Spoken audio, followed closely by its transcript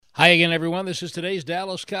Hi again, everyone. This is today's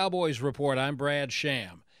Dallas Cowboys Report. I'm Brad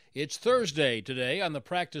Sham. It's Thursday today on the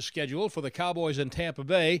practice schedule for the Cowboys in Tampa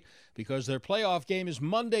Bay because their playoff game is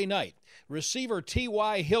Monday night. Receiver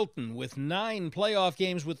T.Y. Hilton, with 9 playoff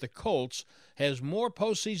games with the Colts, has more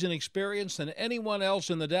postseason experience than anyone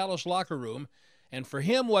else in the Dallas locker room. And for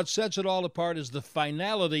him, what sets it all apart is the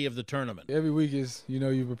finality of the tournament. Every week is,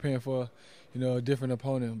 you're preparing for, a different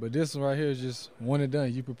opponent. But this one right here is just one and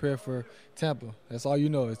done. You prepare for Tampa. That's all you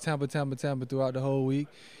know. It's Tampa, Tampa, Tampa throughout the whole week.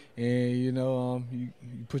 And, you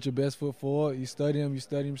put your best foot forward. You study them.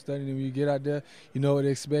 You get out there, you know what to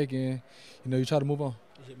expect, and, you try to move on.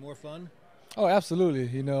 Is it more fun? Oh, absolutely.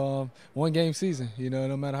 One-game season.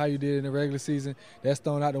 No matter how you did in the regular season, that's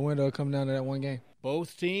thrown out the window coming down to that one game.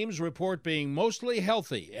 Both teams report being mostly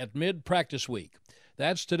healthy at mid-practice week.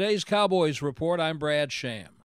 That's today's Cowboys Report. I'm Brad Sham.